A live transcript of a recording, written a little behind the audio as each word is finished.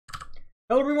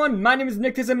Hello everyone, my name is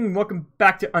Nicktism and welcome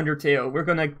back to Undertale. We're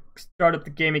gonna start up the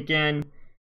game again,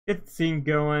 get the scene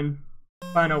going,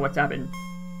 find out what's happened.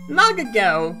 Long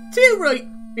ago, two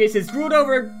races ruled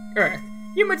over Earth,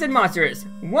 humans and monsters.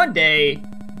 One day,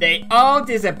 they all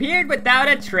disappeared without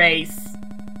a trace.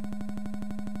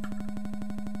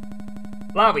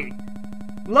 Lobby.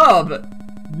 Love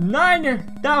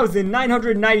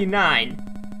 9,999.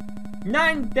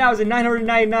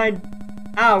 9,999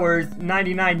 hours,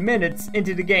 99 minutes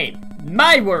into the game.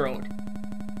 My world!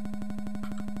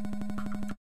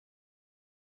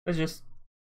 Let's just...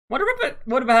 What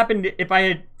would have happened if I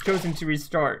had chosen to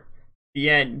restart? The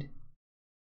end.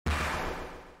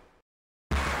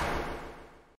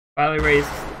 Finally race.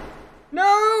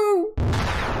 No!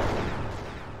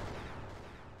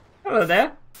 Hello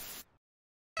there.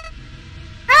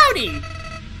 Howdy!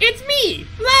 It's me,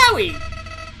 Flowey!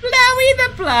 Flowey the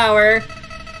Flower!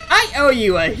 I owe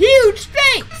you a huge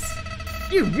thanks!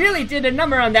 You really did a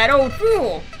number on that old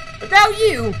fool! Without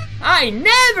you, I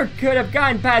never could have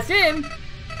gotten past him!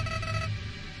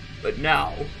 But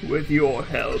now, with your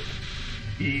help,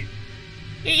 he's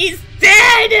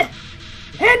dead!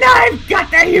 And I've got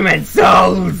the human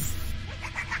souls!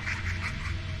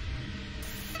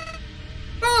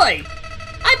 Boy,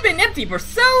 I've been empty for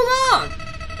so long!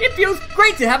 It feels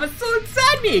great to have a soul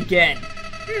inside me again!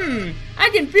 I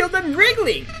can feel them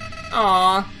wriggling!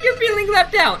 Aw, you're feeling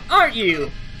left out, aren't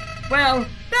you? Well,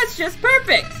 that's just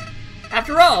perfect!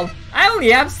 After all, I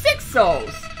only have 6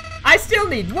 souls! I still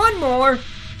need 1 more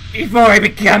before I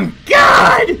become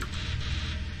God!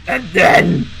 And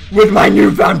then, with my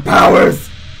newfound powers,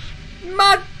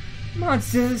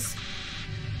 monsters,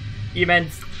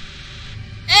 humans,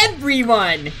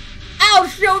 everyone! I'll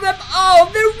show them all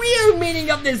the real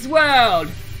meaning of this world!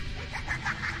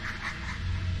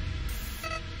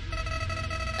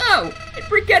 Oh, and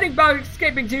forgetting about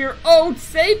escaping to your old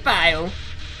save file.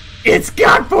 It's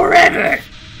gone forever!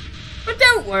 But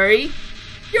don't worry,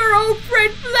 your old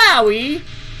friend Flowey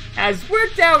has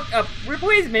worked out a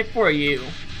replacement for you.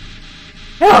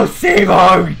 I'll save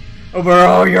over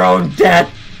all your own death,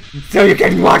 so you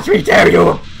can watch me tear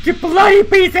you to bloody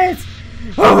pieces,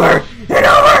 over and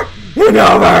over and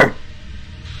over!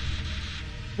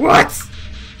 What?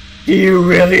 Do you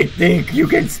really think you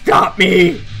can stop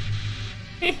me?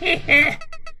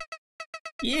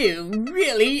 You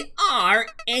really are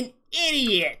an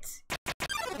idiot!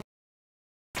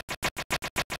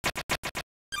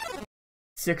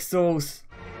 6 souls.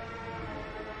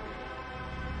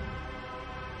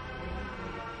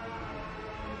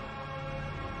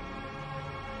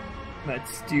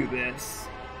 Let's do this.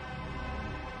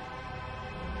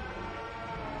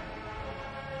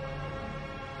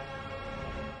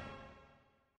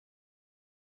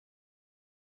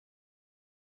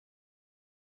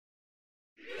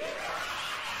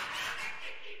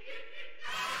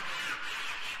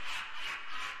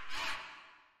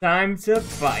 Time to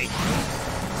fight.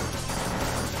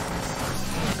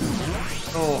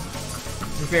 Oh,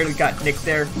 just barely got nicked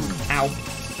there. Ow.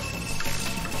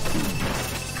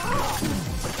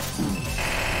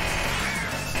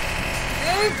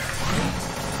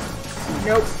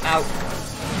 Nope. Ow.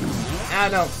 Ah,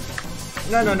 no.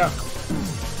 No.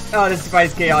 Oh, this fight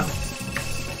is chaos.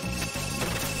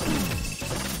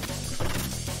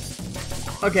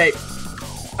 Okay.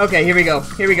 Okay, here we go.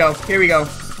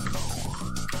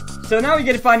 So now we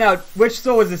get to find out which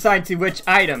soul is assigned to which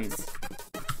items.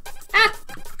 Ah!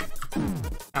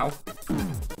 Ow.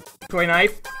 Toy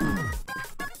knife. I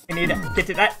need to get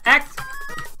to that axe.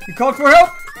 You called for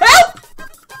help? Help!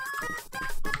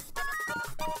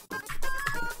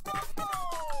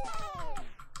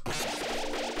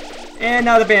 And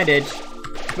now the bandage.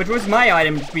 Which was my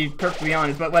item, to be perfectly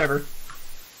honest, but whatever.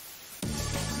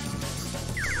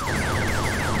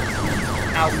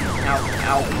 Ow.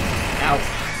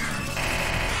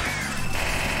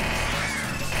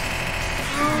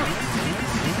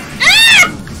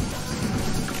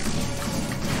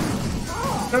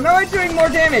 So now I'm doing more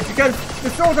damage because the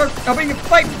souls are helping to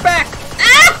fight back.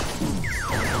 Ah!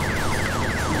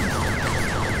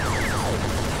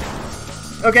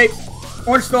 Okay,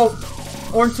 orange soul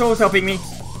is helping me.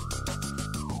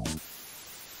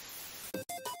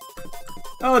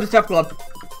 Oh, the tough glove.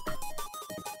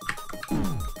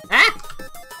 Ah!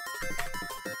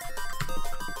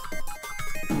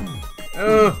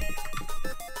 Ugh.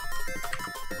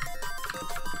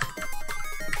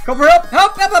 Call for help!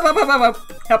 Help! Help!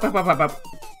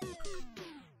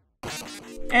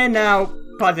 And now,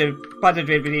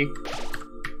 positivity.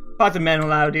 Positive mental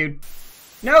now, dude.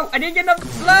 No, I didn't get enough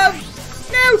love!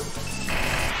 No!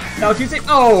 Now Tuesday.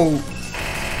 Oh!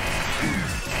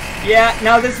 Yeah,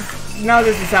 now this now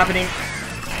this is happening.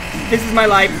 This is my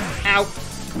life. Ow.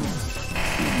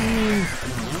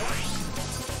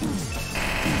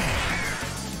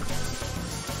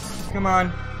 Come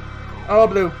on. Oh,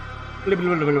 blue. Blue,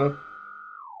 blue, blue, blue.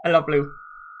 I love blue.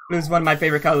 Blue's one of my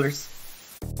favorite colors.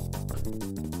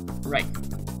 Right.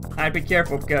 I'd be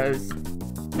careful because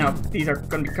now these are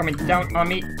going to be coming down on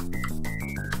me.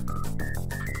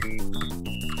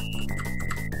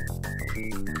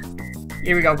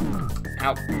 Here we go.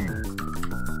 Ow.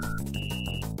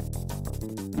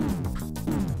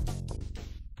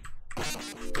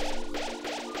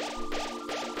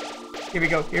 Here we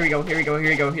go, here we go, here we go, here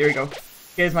we go, here we go.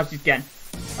 Get as much as you can.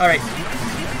 Alright.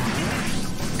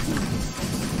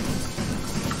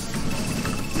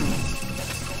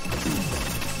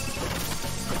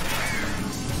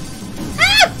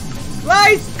 Ah!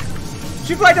 Flies!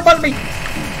 She flies above me!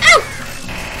 Ow!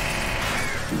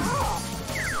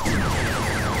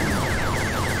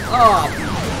 Oh,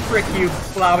 frick you,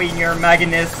 Flowey, and your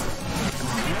maggotiness.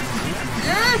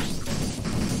 Ah!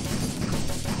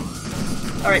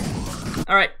 Alright.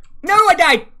 Alright. No, I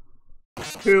died!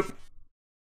 Poop.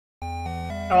 Oh,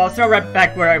 I'll start right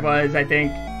back where I was, I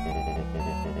think.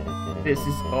 This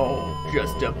is all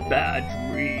just a bad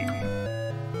dream.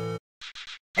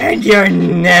 And you're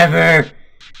never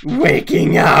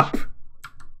waking up!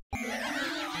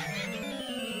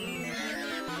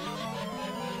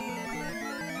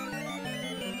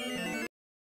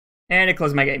 And I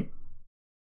close my game.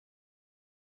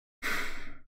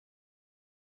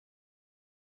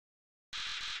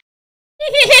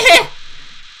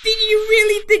 Did you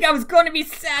really think I was going to be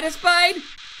satisfied?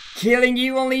 Killing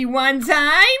you only one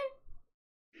time?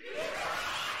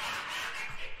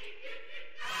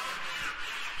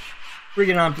 Bring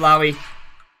it on, Flowey.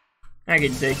 I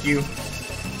can take you.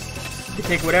 You can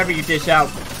take whatever you dish out.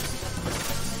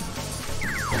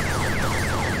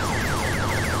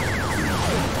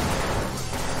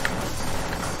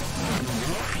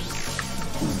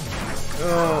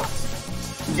 Oh.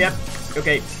 Yep.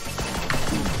 Okay.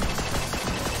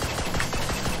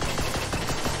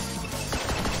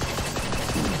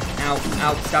 Ow,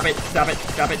 ow, stop it, stop it,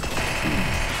 stop it.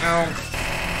 Ow.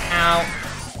 Ow.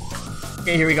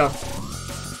 Okay, here we go.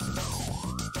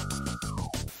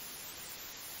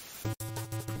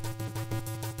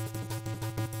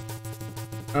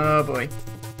 Oh boy.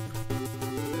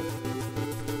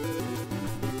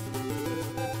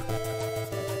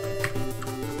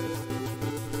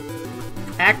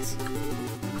 Act.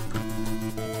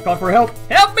 Call for help.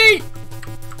 Help me!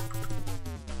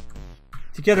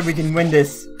 Together we can win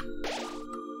this.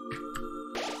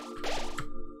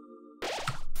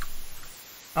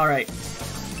 Alright.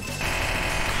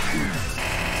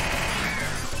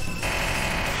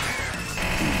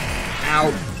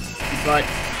 Ow. Butt.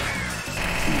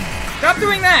 Stop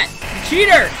doing that! You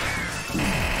cheater!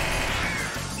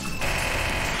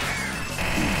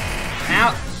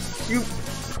 Ow. Shoot.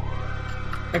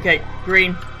 Okay,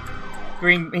 green.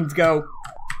 Green means go.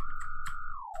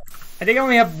 I think I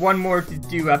only have one more to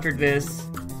do after this.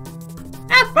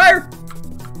 Ah, fire!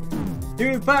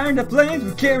 Through the fire and the flames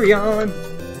we carry on.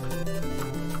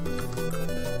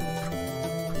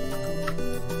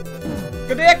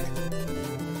 Connect!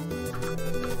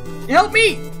 Help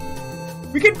me!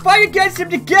 We can fight against him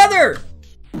together!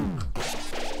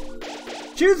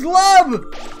 Choose love!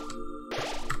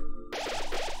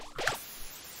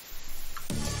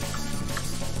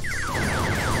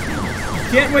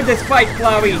 You can't win this fight,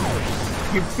 Flowey!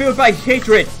 You're filled by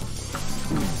hatred!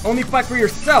 Only fight for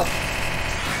yourself!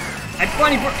 I'm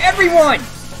fighting for everyone!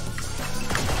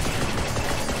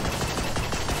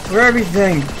 For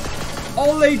everything!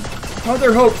 All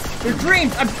their hopes, their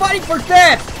dreams, I'm fighting for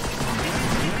that!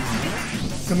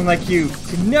 Someone like you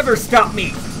can never stop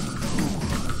me!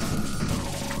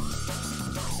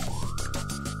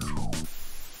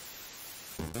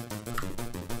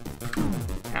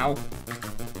 Ow.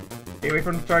 Stay away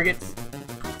from the targets.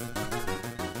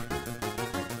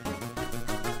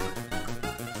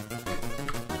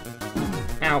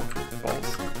 Ow.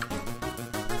 Balls.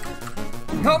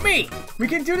 Help me! We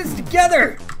can do this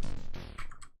together!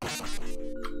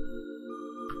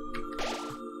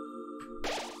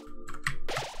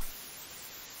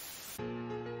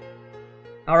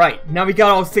 Alright, now we got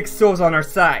all 6 souls on our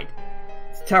side.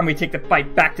 It's time we take the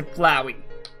fight back to Flowey.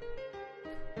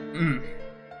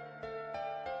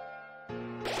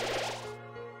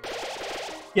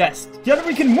 Yes, together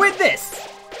we can win this!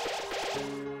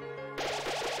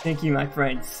 Thank you, my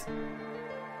friends.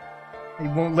 I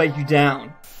won't let you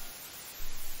down.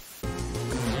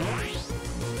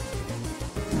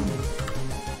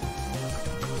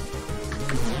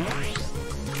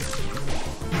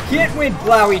 You can't win,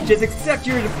 Flowey. Just accept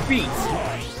your defeat.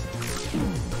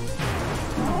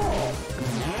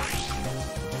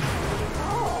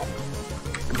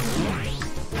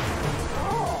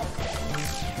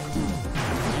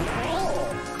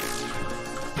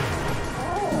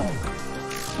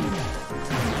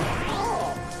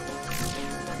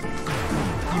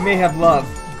 You may have love,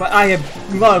 but I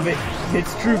have love in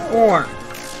its true form.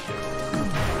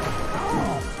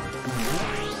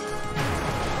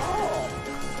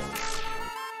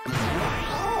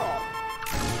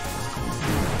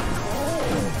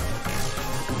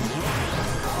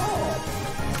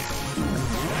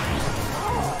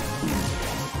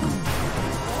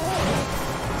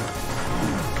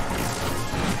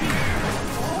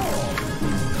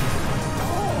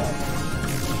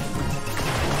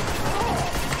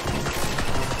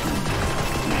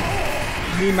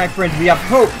 Me and my friends, we have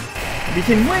hope. We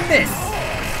can win this.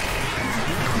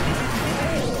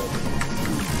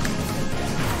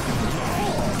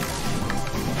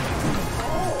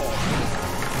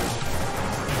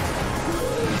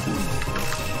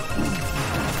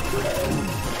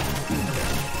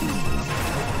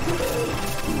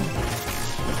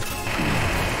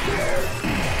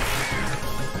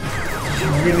 You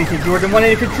really think Jordan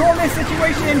wanted to control this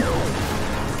situation?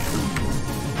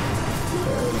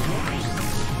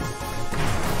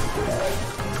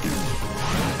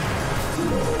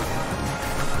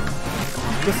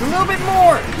 Just a little bit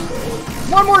more!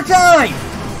 One more time!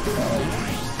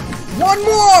 One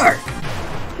more!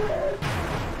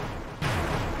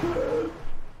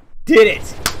 Did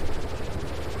it!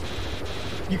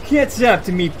 You can't set up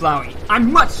to me, Flowey.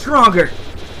 I'm much stronger!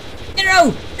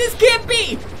 No! This can't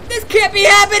be! This can't be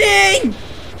happening!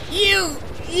 You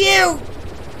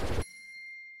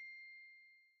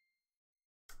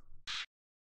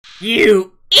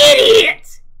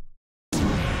idiot!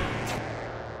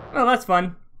 Well, that's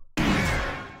fun.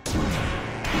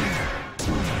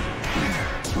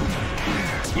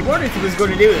 He warned us he was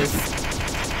going to do this.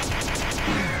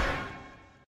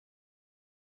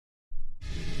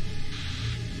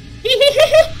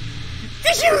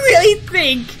 Did you really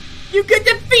think you could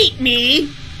defeat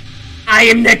me? I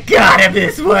am the god of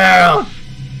this world!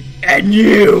 And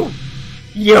you're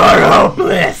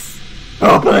hopeless!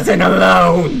 Hopeless and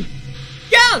alone!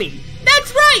 Golly,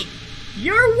 that's right!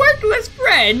 Your worthless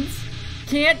friends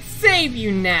can't save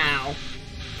you now.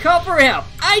 Call for help.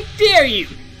 I dare you.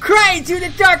 Cry into the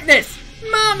darkness.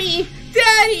 Mommy,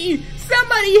 Daddy,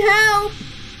 somebody help.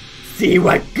 See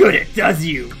what good it does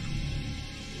you.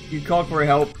 You called for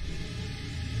help.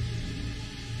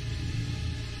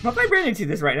 What if I ran into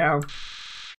this right now?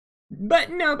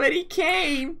 But nobody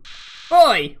came.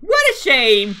 Boy, what a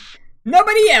shame.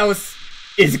 Nobody else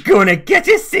is gonna get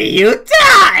to see you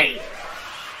die.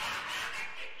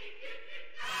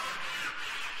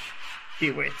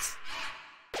 Do it.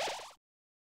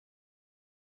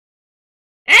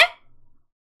 Eh?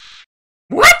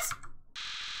 What?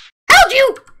 How'd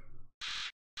you?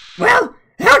 Well,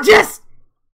 I'll just...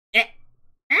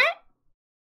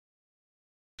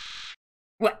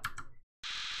 What?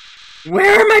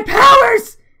 Where are my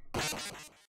powers?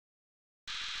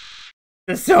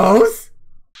 The souls?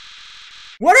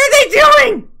 What are they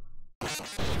doing?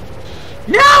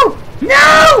 No!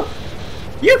 No!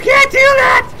 You can't do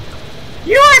that!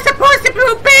 You are supposed to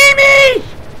obey me!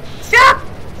 Stop!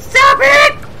 Stop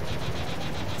it!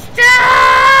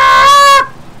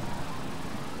 Stop!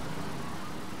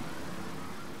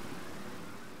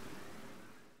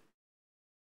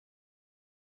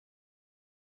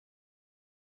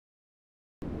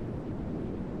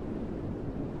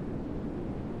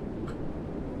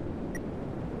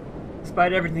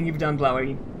 Despite everything you've done,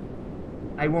 Flowey,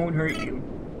 I won't hurt you.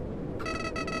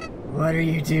 What are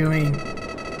you doing?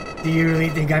 Do you really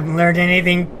think I've learned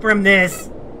anything from this?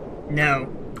 No.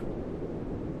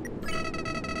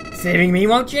 Saving me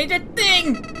won't change a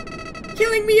thing!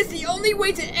 Killing me is the only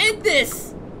way to end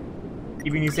this!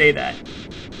 Even you say that.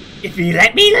 If you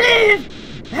let me live,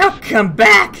 I'll come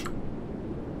back!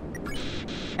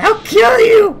 I'll kill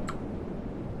you!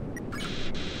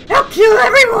 I'll kill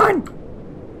everyone!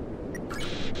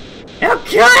 I'll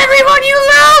kill everyone you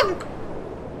love!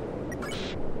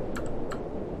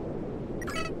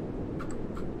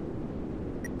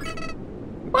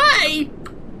 Why?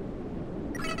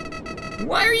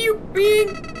 Why are you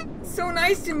being so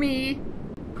nice to me?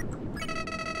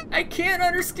 I can't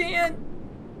understand.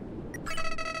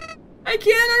 I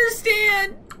can't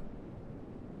understand.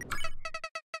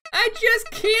 I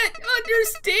just can't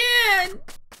understand.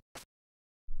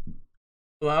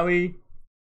 Flowey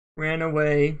ran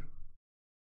away.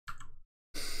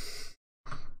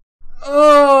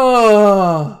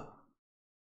 Oh.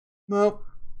 Well,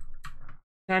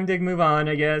 time to move on,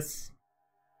 I guess.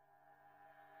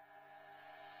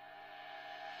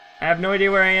 I have no idea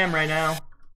where I am right now.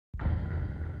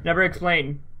 Never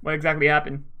explain what exactly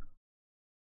happened.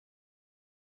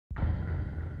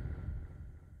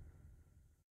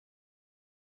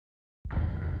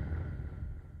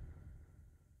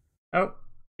 Oh,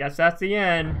 guess that's the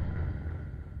end.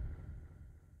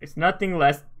 There's nothing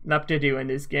left to do in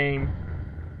this game.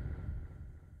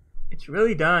 It's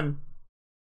really done.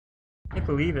 Can't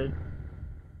believe it.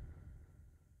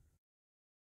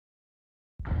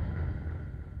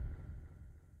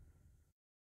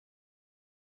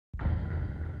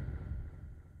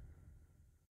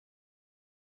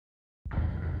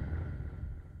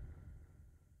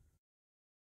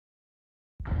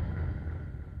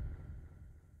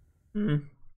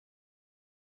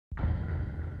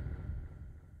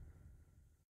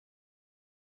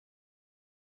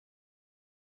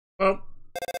 Well,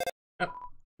 oh,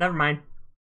 never mind.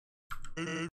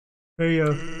 Hey,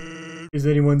 is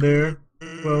anyone there?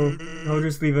 Well, I'll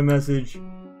just leave a message.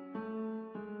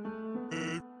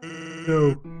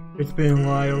 So, it's been a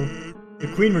while.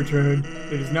 The Queen returned,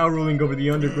 and is now ruling over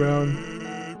the underground.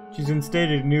 She's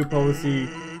instated a new policy.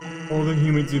 All the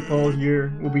humans who fall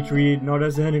here will be treated not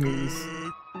as enemies,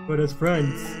 but as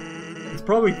friends. It's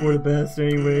probably for the best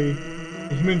anyway.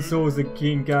 The human souls the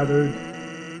king gathered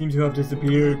seem to have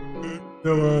disappeared.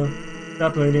 So,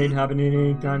 that plan ain't happening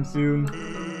anytime soon.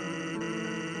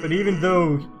 But even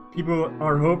though people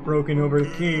are hope-broken over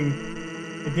the king,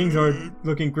 and things are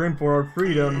looking grim for our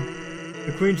freedom,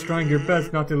 the Queen's trying her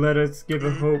best not to let us give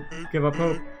up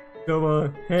hope.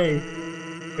 So, hey,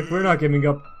 if we're not giving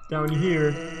up down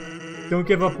here, don't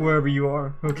give up wherever you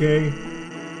are, okay?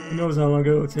 Who knows how long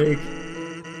it'll take,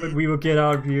 but we will get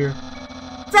out of here.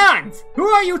 Sans! Who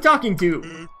are you talking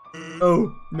to?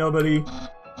 Oh, nobody.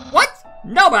 What?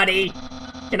 Nobody?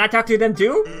 Can I talk to them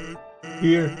too?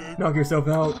 Here, knock yourself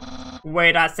out.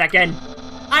 Wait a second.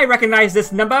 I recognize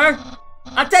this number.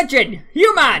 Attention,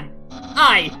 human!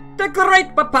 I, the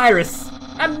Great Papyrus,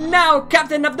 am now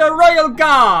captain of the Royal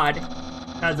Guard.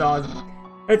 That's awesome.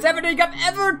 It's everything I've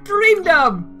ever dreamed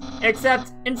of!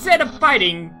 Except, instead of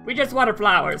fighting, we just water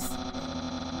flowers.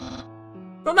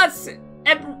 So that's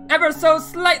ever so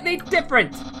slightly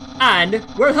different. And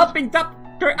we're helping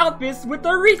Dr. Alphys with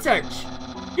the research.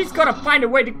 He's gotta find a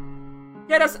way to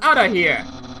get us out of here.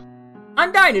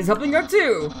 Undyne is helping her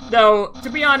too. Though, to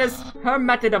be honest, her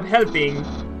method of helping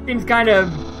seems kind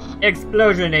of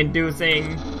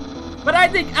explosion-inducing. But I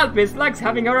think Alphys likes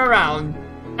having her around.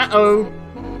 Uh-oh.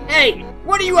 Hey,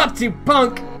 what are you up to,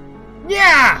 punk?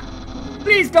 Yeah!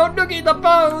 Please don't noogie the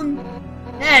phone!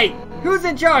 Hey, who's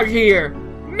in charge here?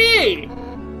 Me!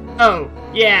 Oh,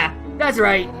 yeah, that's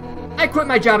right. I quit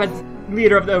my job as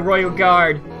leader of the Royal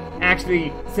Guard.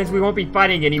 Actually, since we won't be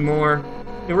fighting anymore,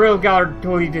 the Royal Guard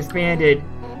totally disbanded.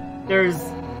 There's,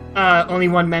 only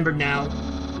one member now.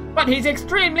 But he's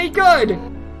extremely good!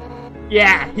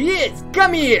 Yeah, he is!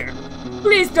 Come here!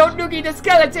 Please don't noogie the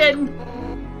skeleton!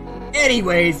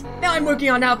 Anyways, now I'm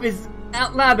working on Alphys'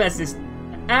 lab assist.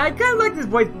 I kinda like this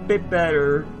voice a bit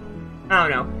better. I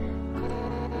don't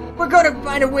know. We're gonna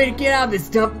find a way to get out of this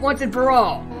dump once and for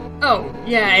all. Oh,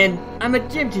 yeah, and I'm a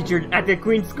gym teacher at the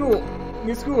Queen's school.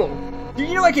 New school. Do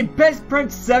you know I can best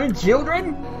prank 7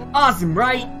 children? Awesome,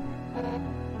 right?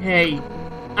 Hey,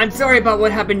 I'm sorry about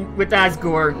what happened with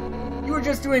Asgore. You were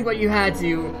just doing what you had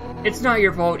to. It's not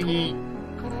your fault,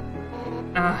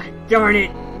 darn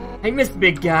it. I missed the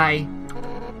big guy.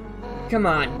 Come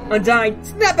on, Undyne,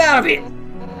 snap out of it!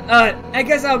 I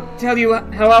guess I'll tell you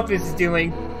how Alphys is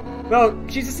doing. Well,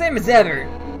 she's the same as ever.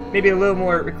 Maybe a little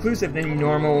more reclusive than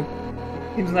normal.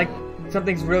 Seems like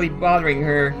something's really bothering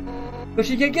her. But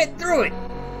she can get through it!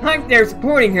 I'm there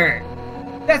supporting her!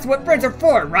 That's what friends are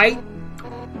for, right?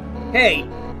 Hey,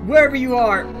 wherever you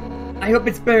are, I hope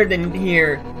it's better than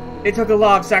here. It took a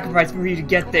lot of sacrifice for you to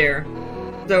get there.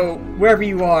 So, wherever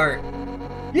you are,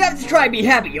 you have to try and be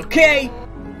happy, okay?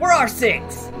 For our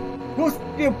sakes. We'll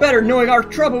feel better knowing our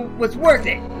trouble was worth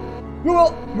it. We're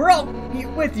all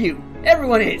with you.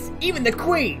 Everyone is, even the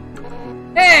Queen.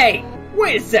 Hey,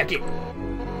 wait a second.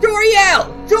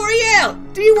 Toriel!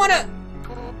 Toriel! Do you wanna...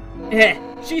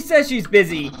 she says she's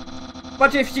busy.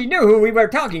 But if she knew who we were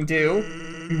talking to...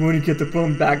 We want to get the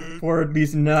phone back for at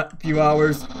least a few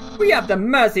hours. We have the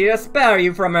mercy to spare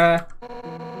you from her.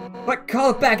 But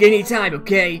call back anytime,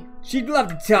 okay? She'd love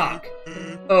to talk.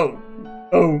 Oh,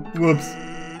 whoops.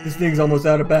 This thing's almost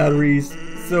out of batteries.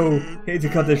 So, hate to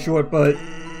cut this short, but...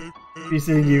 be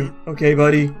seeing you, okay,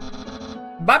 buddy?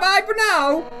 Bye-bye for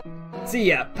now! See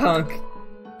ya, punk.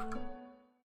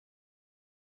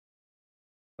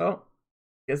 Well,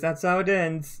 Guess that's how it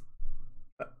ends.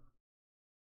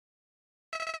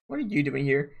 What are you doing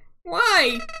here?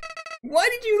 Why? Why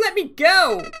did you let me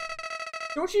go?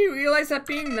 Don't you realize that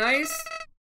being nice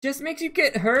just makes you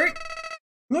get hurt?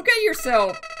 Look at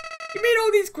yourself. You made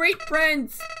all these great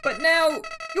friends, but now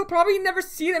you'll probably never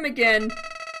see them again.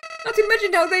 Not to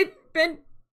mention how they've been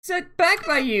set back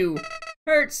by you.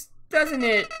 Hurts, doesn't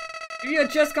it? If you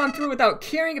had just gone through without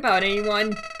caring about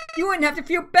anyone, you wouldn't have to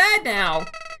feel bad now.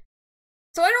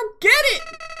 So I don't get it!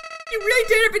 You really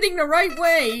did everything the right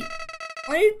way.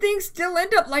 Why do things still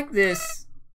end up like this?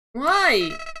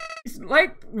 Why? Is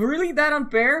life really that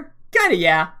unfair? Kinda,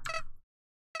 yeah.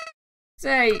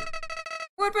 Say,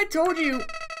 what if I told you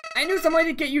I knew some way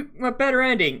to get you a better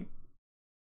ending?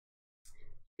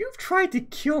 You've tried to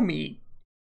kill me.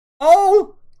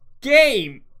 All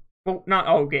game. Well, not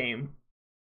all game.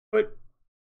 But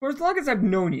for as long as I've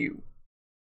known you.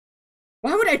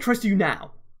 Why would I trust you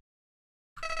now?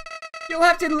 You'll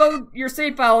have to load your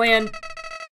save file and...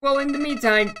 well, in the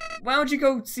meantime, why don't you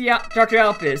go see Dr.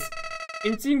 Alphys?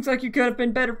 It seems like you could have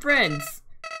been better friends.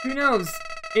 Who knows?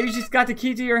 Maybe she's got the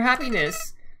key to your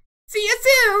happiness. See you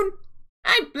soon!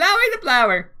 I'm Flower the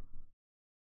Flower.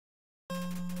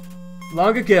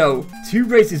 Long ago, two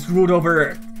races ruled over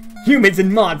Earth. Humans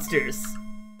and monsters.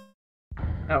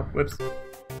 Oh, whoops.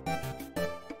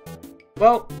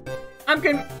 Well, I'm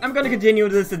gonna continue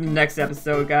this in the next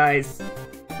episode, guys.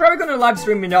 Probably gonna live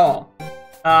stream it all.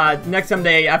 Next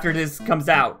Sunday after this comes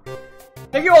out.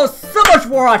 Thank you all so much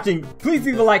for watching. Please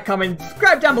leave a like, comment,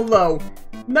 subscribe down below.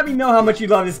 Let me know how much you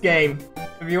love this game.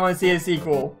 If you want to see a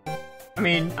sequel. I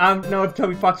mean, I don't know if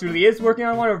Toby Fox really is working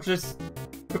on one or just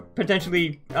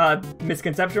potentially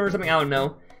misconception or something. I don't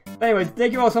know. But anyways,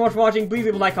 thank you all so much for watching. Please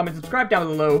leave a like, comment, subscribe down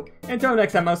below. And until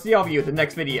next time, I'll see all of you in the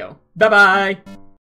next video. Bye bye!